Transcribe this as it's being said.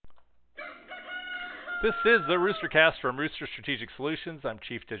This is the Roostercast from Rooster Strategic Solutions. I'm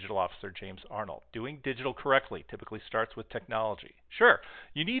Chief Digital Officer James Arnold. Doing digital correctly typically starts with technology. Sure,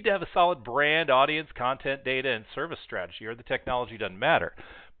 you need to have a solid brand, audience, content, data, and service strategy, or the technology doesn't matter.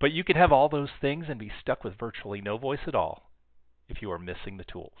 But you can have all those things and be stuck with virtually no voice at all if you are missing the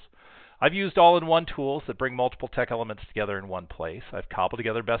tools. I've used all-in-one tools that bring multiple tech elements together in one place. I've cobbled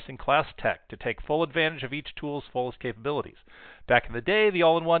together best-in-class tech to take full advantage of each tool's fullest capabilities. Back in the day, the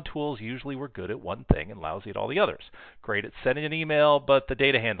all-in-one tools usually were good at one thing and lousy at all the others. Great at sending an email, but the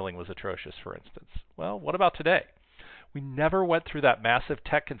data handling was atrocious, for instance. Well, what about today? We never went through that massive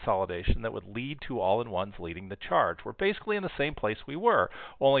tech consolidation that would lead to all-in-ones leading the charge. We're basically in the same place we were,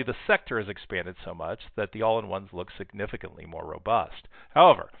 only the sector has expanded so much that the all-in-ones look significantly more robust.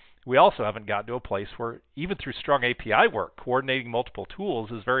 However, we also haven't gotten to a place where, even through strong API work, coordinating multiple tools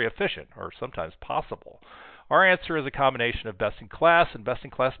is very efficient, or sometimes possible. Our answer is a combination of best-in-class and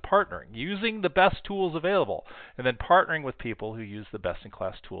best-in-class partnering, using the best tools available, and then partnering with people who use the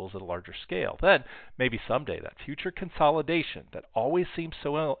best-in-class tools at a larger scale. Then, maybe someday, that future consolidation that always seems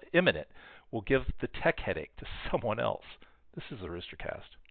so imminent will give the tech headache to someone else. This is the Roostercast.